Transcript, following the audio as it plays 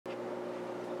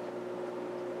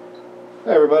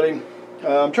Hey everybody,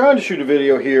 I'm trying to shoot a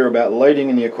video here about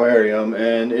lighting in the aquarium,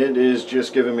 and it is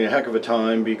just giving me a heck of a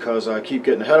time because I keep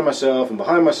getting ahead of myself and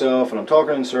behind myself and I'm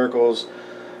talking in circles.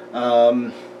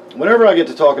 Whenever I get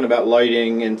to talking about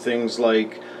lighting and things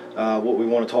like what we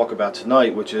want to talk about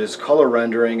tonight, which is color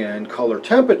rendering and color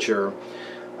temperature,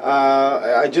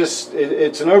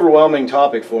 it's an overwhelming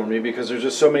topic for me because there's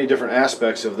just so many different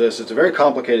aspects of this. It's a very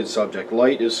complicated subject.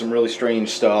 Light is some really strange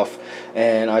stuff,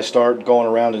 and I start going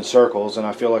around in circles and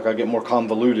I feel like I get more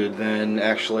convoluted than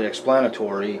actually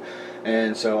explanatory,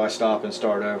 and so I stop and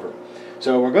start over.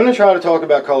 So we're going to try to talk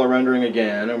about color rendering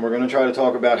again, and we're going to try to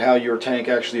talk about how your tank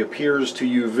actually appears to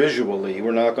you visually.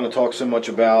 We're not going to talk so much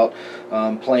about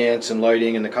plants and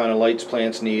lighting and the kind of lights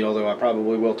plants need, although I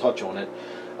probably will touch on it.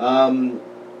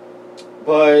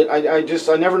 But I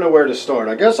never know where to start.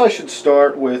 I guess I should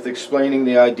start with explaining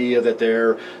the idea that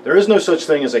there is no such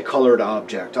thing as a colored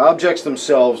object. Objects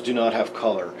themselves do not have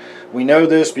color. We know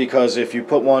this because if you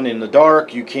put one in the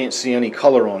dark, you can't see any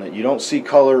color on it. You don't see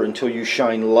color until you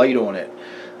shine light on it.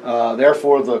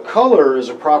 Therefore, the color is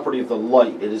a property of the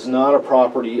light. It is not a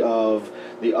property of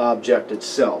the object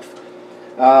itself.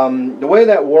 The way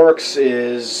that works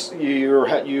is you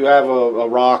have a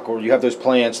rock, or you have those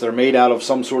plants that are made out of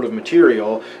some sort of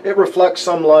material. It reflects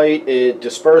some light, it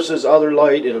disperses other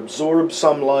light, it absorbs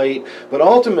some light, but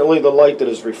ultimately the light that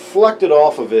is reflected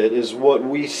off of it is what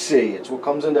we see. It's what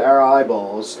comes into our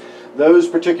eyeballs. Those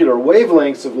particular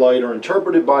wavelengths of light are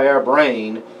interpreted by our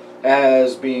brain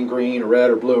as being green or red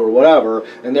or blue or whatever,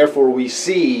 and therefore we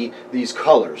see these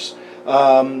colors.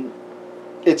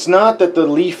 It's not that the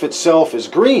leaf itself is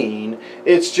green,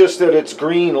 it's just that it's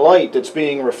green light that's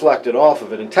being reflected off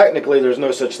of it. And technically there's no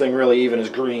such thing really even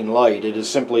as green light. It is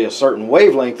simply a certain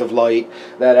wavelength of light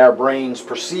that our brains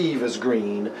perceive as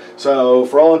green. So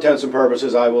for all intents and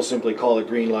purposes I will simply call it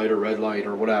green light or red light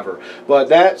or whatever. But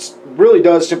that really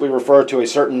does simply refer to a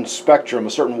certain spectrum, a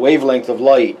certain wavelength of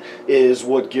light is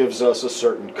what gives us a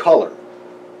certain color.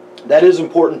 That is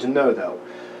important to know though.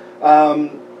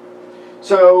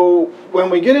 So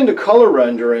when we get into color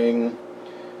rendering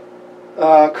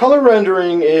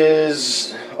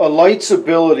is a light's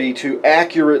ability to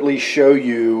accurately show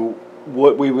you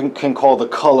what we can call the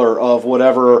color of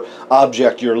whatever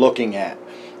object you're looking at.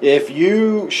 If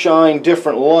you shine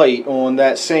different light on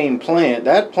that same plant,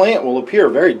 that plant will appear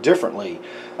very differently.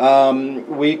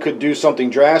 We could do something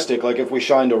drastic, like if we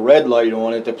shined a red light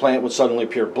on it, the plant would suddenly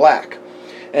appear black.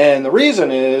 And the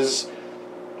reason is,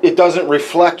 it doesn't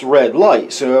reflect red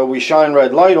light. So we shine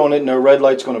red light on it, no red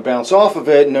light's going to bounce off of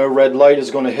it, no red light is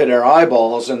going to hit our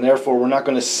eyeballs, and therefore we're not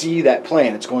going to see that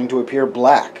plant. It's going to appear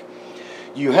black.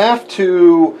 You have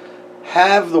to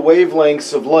have the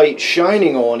wavelengths of light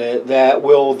shining on it that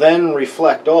will then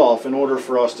reflect off in order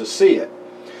for us to see it.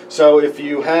 So if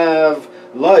you have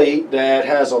light that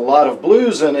has a lot of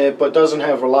blues in it but doesn't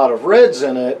have a lot of reds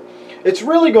in it, it's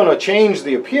really going to change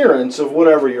the appearance of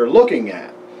whatever you're looking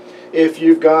at. If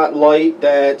you've got light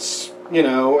that's, you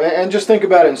know, and just think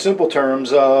about it in simple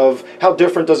terms of how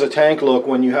different does a tank look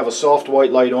when you have a soft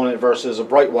white light on it versus a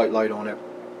bright white light on it,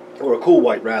 or a cool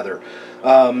white rather.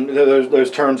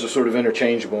 Those terms are sort of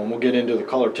interchangeable, and we'll get into the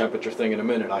color temperature thing in a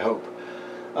minute, I hope.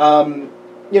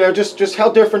 You know, just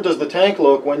how different does the tank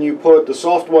look when you put the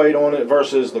soft white on it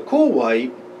versus the cool white?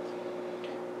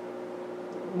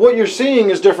 What you're seeing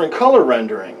is different color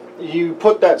rendering. You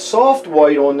put that soft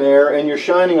white on there and you're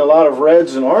shining a lot of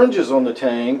reds and oranges on the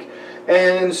tank,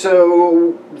 and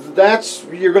so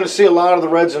you're going to see a lot of the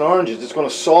reds and oranges. It's going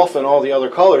to soften all the other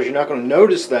colors. You're not going to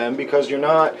notice them because you're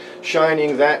not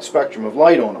shining that spectrum of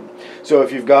light on them. So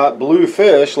if you've got blue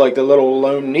fish, like the little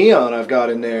lone neon I've got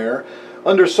in there,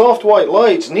 under soft white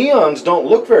lights, neons don't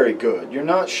look very good. You're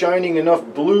not shining enough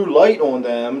blue light on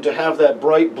them to have that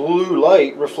bright blue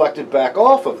light reflected back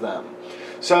off of them.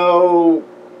 So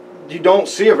you don't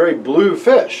see a very blue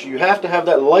fish. You have to have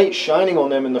that light shining on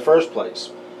them in the first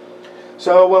place.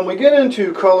 So when we get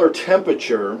into color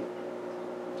temperature,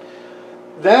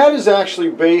 that is actually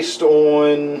based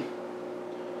on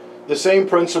the same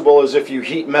principle as if you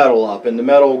heat metal up, and the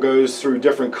metal goes through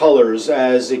different colors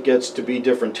as it gets to be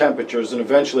different temperatures, and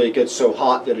eventually it gets so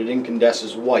hot that it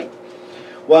incandesces white.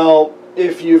 Well,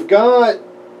 if you've got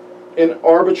an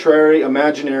arbitrary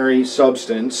imaginary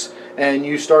substance and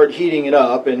you start heating it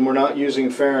up, and we're not using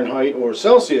Fahrenheit or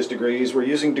Celsius degrees, we're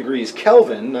using degrees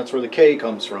Kelvin, that's where the K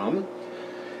comes from,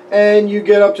 and you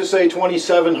get up to say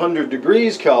 2700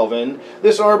 degrees Kelvin,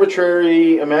 this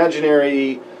arbitrary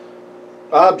imaginary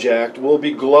object will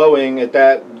be glowing at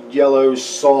that yellow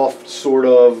soft sort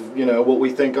of, you know, what we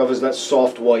think of as that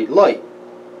soft white light.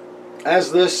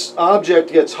 As this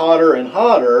object gets hotter and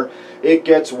hotter, it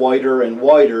gets whiter and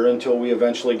whiter until we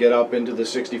eventually get up into the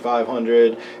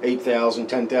 6500, 8000,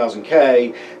 10,000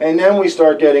 K, and then we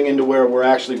start getting into where we're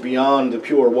actually beyond the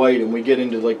pure white and we get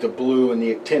into like the blue and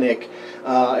the actinic,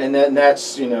 and then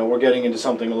that's, you know, we're getting into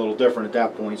something a little different at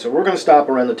that point. So we're going to stop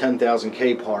around the 10,000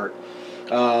 K part.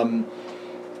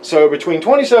 So between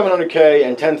 2700K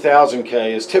and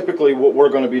 10,000K is typically what we're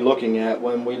going to be looking at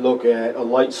when we look at a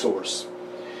light source.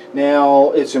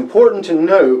 Now, it's important to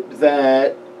note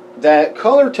that that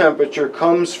color temperature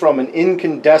comes from an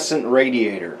incandescent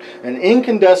radiator. An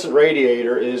incandescent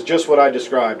radiator is just what I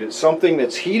described. It's something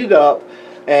that's heated up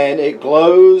and it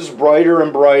glows brighter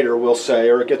and brighter, we'll say,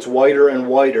 or it gets whiter and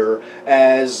whiter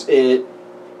as it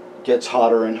gets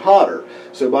hotter and hotter.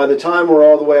 So by the time we're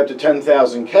all the way up to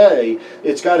 10,000 K,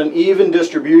 it's got an even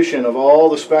distribution of all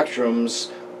the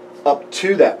spectrums up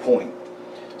to that point.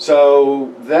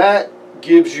 So that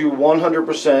gives you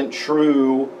 100%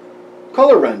 true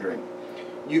color rendering.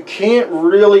 You can't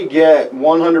really get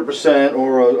 100%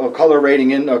 or a color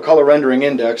rating in a color rendering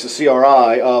index, a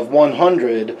CRI, of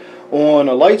 100 on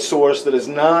a light source that is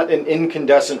not an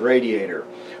incandescent radiator.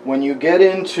 When you get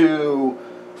into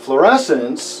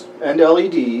fluorescence and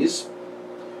LEDs,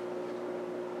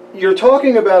 you're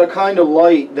talking about a kind of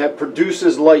light that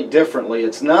produces light differently.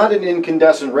 It's not an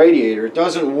incandescent radiator. It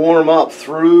doesn't warm up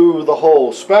through the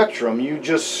whole spectrum. You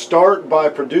just start by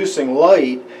producing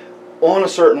light on a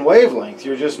certain wavelength.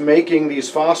 You're just making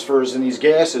these phosphors and these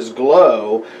gases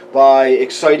glow by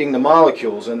exciting the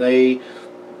molecules, and they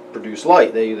produce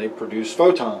light. They produce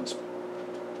photons.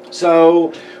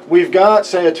 So we've got,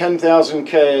 say, a 10,000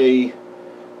 K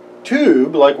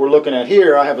tube like we're looking at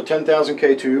here. I have a 10,000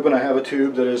 K tube and I have a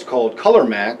tube that is called Color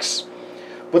Max.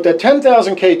 But that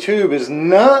 10,000 K tube is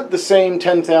not the same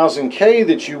 10,000 K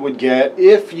that you would get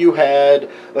if you had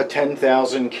a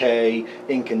 10,000 K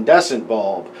incandescent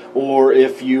bulb, or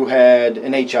if you had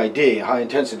an HID, high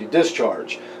intensity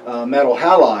discharge. Metal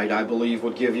halide, I believe,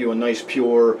 would give you a nice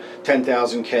pure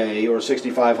 10,000 K or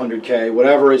 6,500 K,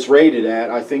 whatever it's rated at.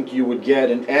 I think you would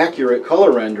get an accurate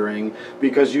color rendering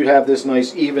because you'd have this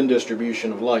nice even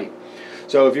distribution of light.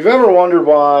 So if you've ever wondered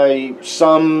why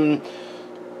some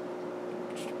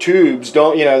tubes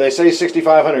don't, you know, they say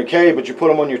 6,500 K, but you put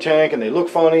them on your tank and they look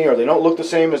funny, or they don't look the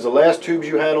same as the last tubes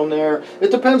you had on there.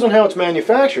 It depends on how it's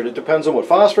manufactured. It depends on what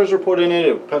phosphors are put in it.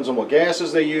 It depends on what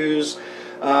gases they use.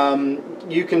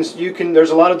 There's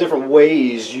a lot of different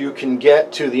ways you can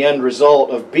get to the end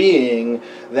result of being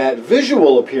that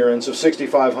visual appearance of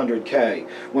 6,500 K.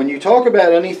 When you talk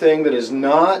about anything that is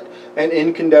not an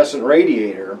incandescent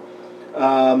radiator,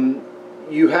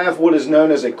 you have what is known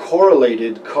as a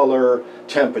correlated color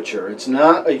temperature. It's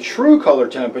not a true color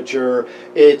temperature,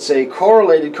 it's a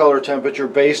correlated color temperature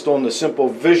based on the simple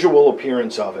visual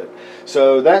appearance of it.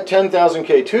 So that 10,000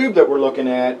 K tube that we're looking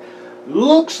at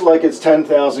looks like it's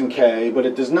 10,000 K, but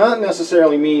it does not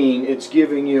necessarily mean it's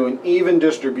giving you an even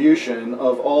distribution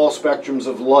of all spectrums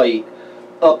of light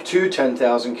up to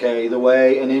 10,000 K the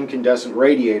way an incandescent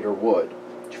radiator would.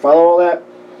 Did you follow all that?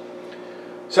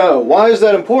 So, why is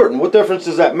that important? What difference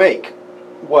does that make?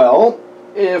 Well,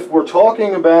 if we're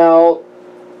talking about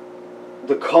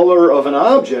the color of an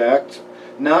object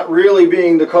not really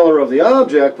being the color of the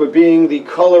object, but being the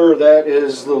color that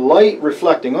is the light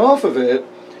reflecting off of it,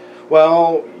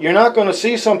 well, you're not going to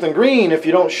see something green if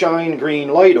you don't shine green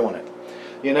light on it.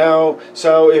 You know,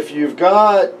 so if you've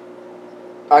got,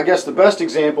 I guess the best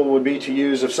example would be to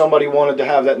use if somebody wanted to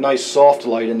have that nice soft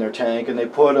light in their tank and they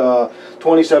put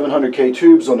 2700 K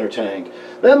tubes on their tank.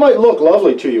 That might look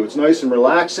lovely to you. It's nice and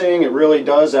relaxing. It really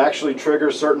does actually trigger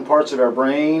certain parts of our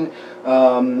brain.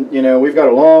 You know, we've got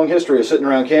a long history of sitting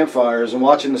around campfires and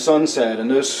watching the sunset, and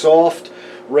those soft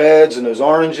reds and those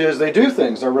oranges, they do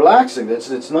things. They're relaxing.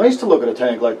 It's nice to look at a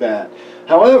tank like that.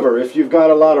 However, if you've got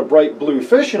a lot of bright blue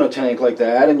fish in a tank like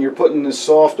that and you're putting this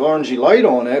soft orangey light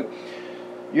on it,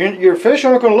 your fish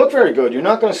aren't going to look very good. You're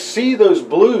not going to see those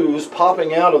blues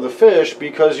popping out of the fish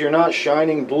because you're not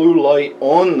shining blue light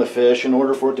on the fish in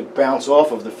order for it to bounce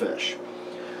off of the fish.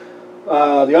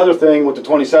 The other thing with the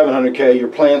 2700 K, your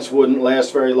plants wouldn't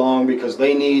last very long because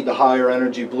they need the higher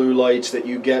energy blue lights that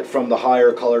you get from the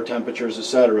higher color temperatures,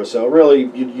 etc. So really,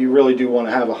 you really do want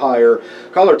to have a higher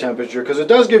color temperature because it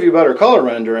does give you better color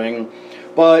rendering,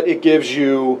 but it gives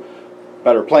you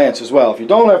better plants as well. If you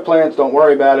don't have plants, don't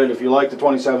worry about it. If you like the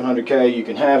 2700 K, you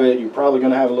can have it. You're probably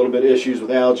going to have a little bit of issues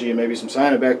with algae and maybe some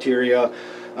cyanobacteria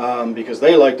because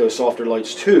they like those softer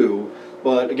lights too.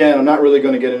 But again, I'm not really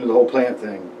going to get into the whole plant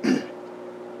thing.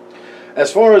 As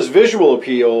far as visual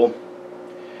appeal,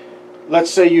 let's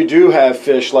say you do have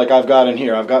fish like I've got in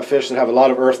here. I've got fish that have a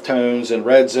lot of earth tones and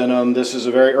reds in them. This is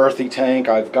a very earthy tank.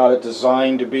 I've got it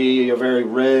designed to be a very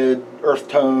red, earth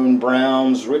tone,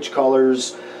 browns, rich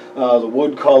colors, the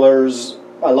wood colors.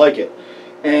 I like it.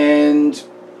 And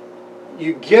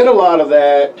you get a lot of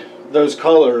that, those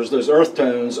colors, those earth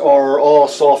tones are all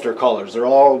softer colors. They're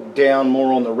all down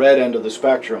more on the red end of the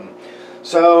spectrum.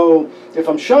 So if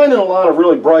I'm shining a lot of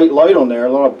really bright light on there,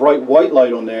 a lot of bright white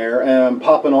light on there, and I'm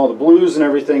popping all the blues and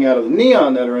everything out of the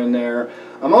neon that are in there,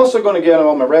 I'm also going to get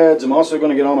all my reds, I'm also going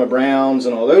to get all my browns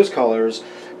and all those colors.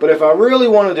 But if I really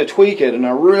wanted to tweak it, and I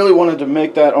really wanted to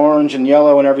make that orange and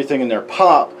yellow and everything in there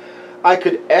pop, I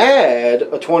could add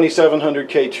a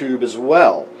 2700K tube as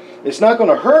well. It's not going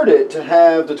to hurt it to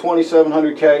have the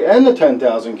 2700K and the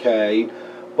 10,000K,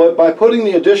 but by putting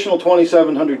the additional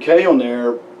 2700K on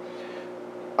there,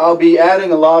 I'll be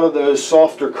adding a lot of those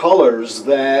softer colors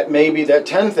that maybe that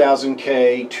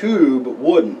 10,000K tube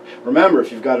wouldn't. Remember,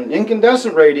 if you've got an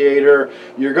incandescent radiator,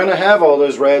 you're going to have all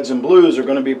those reds and blues are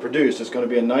going to be produced. It's going to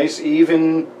be a nice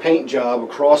even paint job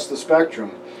across the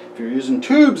spectrum. If you're using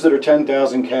tubes that are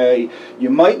 10,000K, you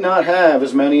might not have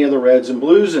as many of the reds and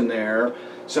blues in there.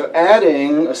 So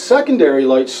adding a secondary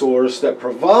light source that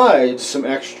provides some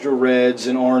extra reds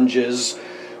and oranges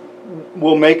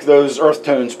will make those earth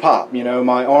tones pop. You know,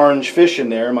 my orange fish in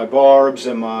there, my barbs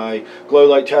and my glow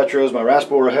light tetras, my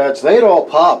rasbora hets, they'd all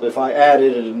pop if I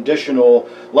added an additional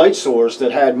light source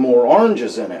that had more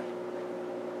oranges in it.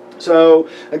 So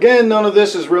again, none of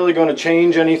this is really going to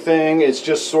change anything. It's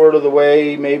just sort of the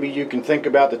way maybe you can think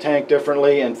about the tank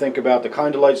differently and think about the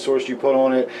kind of light source you put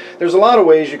on it. There's a lot of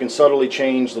ways you can subtly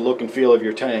change the look and feel of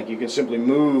your tank. You can simply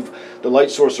move the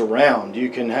light source around. You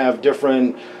can have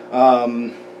different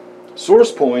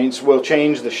source points will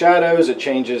change the shadows, it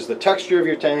changes the texture of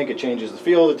your tank, it changes the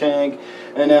feel of the tank,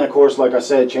 and then of course, like I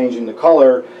said, changing the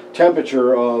color,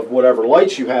 temperature of whatever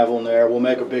lights you have on there will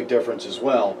make a big difference as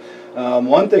well.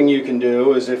 One thing you can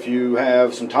do is if you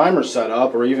have some timers set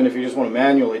up, or even if you just want to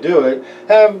manually do it,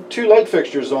 have two light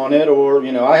fixtures on it, or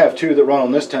you know, I have two that run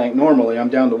on this tank normally. I'm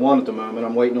down to one at the moment.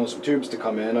 I'm waiting on some tubes to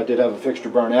come in. I did have a fixture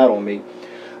burn out on me.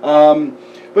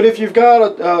 But if you've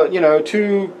got you know,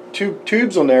 two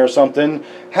tubes on there or something,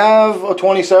 have a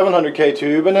 2700K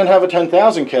tube and then have a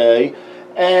 10,000K,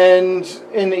 and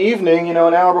in the evening, you know,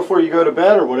 an hour before you go to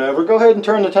bed or whatever, go ahead and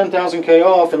turn the 10,000K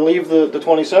off and leave the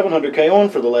 2700K on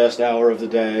for the last hour of the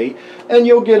day, and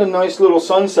you'll get a nice little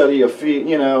sunsetty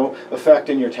effect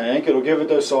in your tank. It'll give it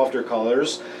those softer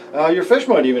colors. Your fish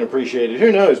might even appreciate it.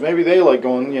 Who knows? Maybe they like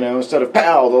going, you know, instead of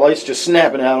pow, the light's just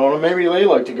snapping out on them, maybe they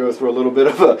like to go through a little bit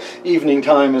of a evening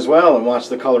time as well and watch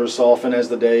the colors soften as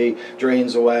the day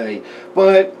drains away.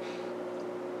 But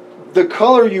the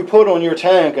color you put on your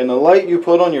tank and the light you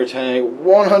put on your tank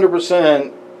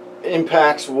 100%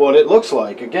 impacts what it looks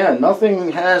like. Again,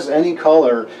 nothing has any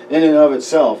color in and of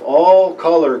itself. All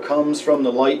color comes from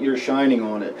the light you're shining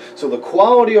on it. So the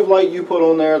quality of light you put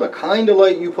on there, the kind of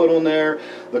light you put on there,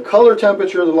 the color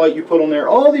temperature of the light you put on there,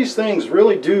 all these things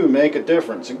really do make a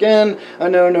difference. Again, I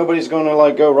know nobody's going to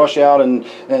like go rush out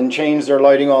and change their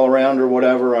lighting all around or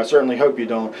whatever. I certainly hope you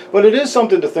don't. But it is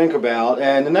something to think about,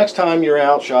 and the next time you're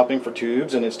out shopping for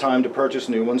tubes and it's time to purchase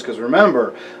new ones, because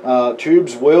remember,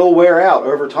 tubes will wear out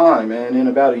over time. And in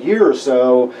about a year or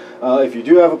so, if you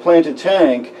do have a planted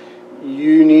tank,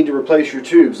 you need to replace your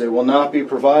tubes. They will not be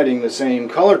providing the same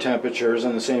color temperatures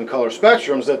and the same color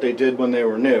spectrums that they did when they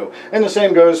were new. And the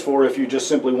same goes for if you just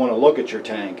simply want to look at your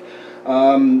tank.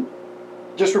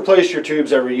 Just replace your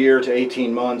tubes every year to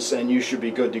 18 months and you should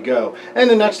be good to go. And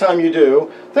the next time you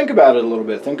do, think about it a little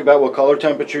bit. Think about what color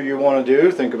temperature you want to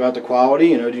do. Think about the quality.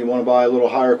 You know, do you want to buy a little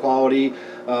higher quality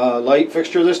light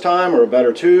fixture this time or a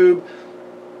better tube?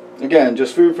 Again,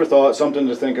 just food for thought, something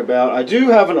to think about. I do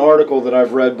have an article that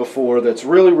I've read before that's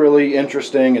really, really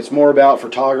interesting. It's more about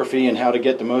photography and how to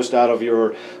get the most out of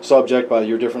your subject by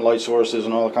your different light sources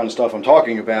and all the kind of stuff I'm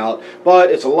talking about. But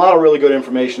it's a lot of really good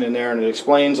information in there, and it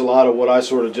explains a lot of what I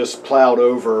sort of just plowed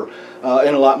over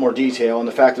in a lot more detail. And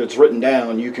the fact that it's written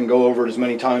down, you can go over it as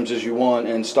many times as you want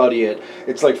and study it.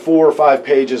 It's like 4 or 5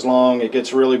 pages long. It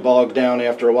gets really bogged down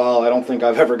after a while. I don't think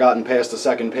I've ever gotten past the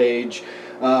second page.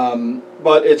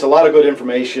 But it's a lot of good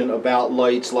information about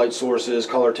lights, light sources,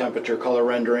 color temperature, color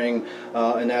rendering,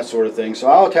 and that sort of thing. So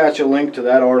I'll attach a link to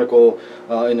that article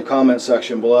in the comment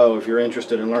section below if you're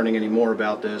interested in learning any more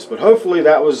about this. But hopefully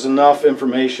that was enough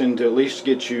information to at least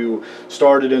get you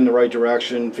started in the right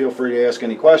direction. Feel free to ask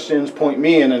any questions, point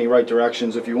me in any right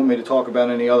directions if you want me to talk about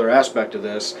any other aspect of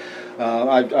this.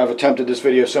 I've attempted this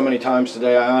video so many times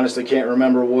today, I honestly can't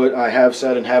remember what I have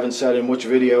said and haven't said in which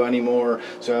video anymore.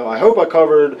 So I hope I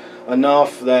covered enough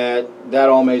enough that that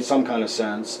all made some kind of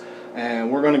sense.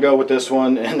 And we're going to go with this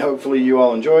one, and hopefully you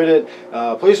all enjoyed it.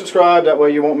 Please subscribe, that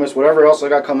way you won't miss whatever else I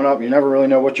got coming up. You never really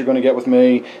know what you're going to get with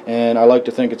me, and I like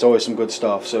to think it's always some good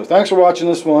stuff. So thanks for watching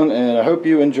this one, and I hope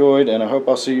you enjoyed, and I hope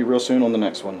I'll see you real soon on the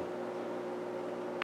next one.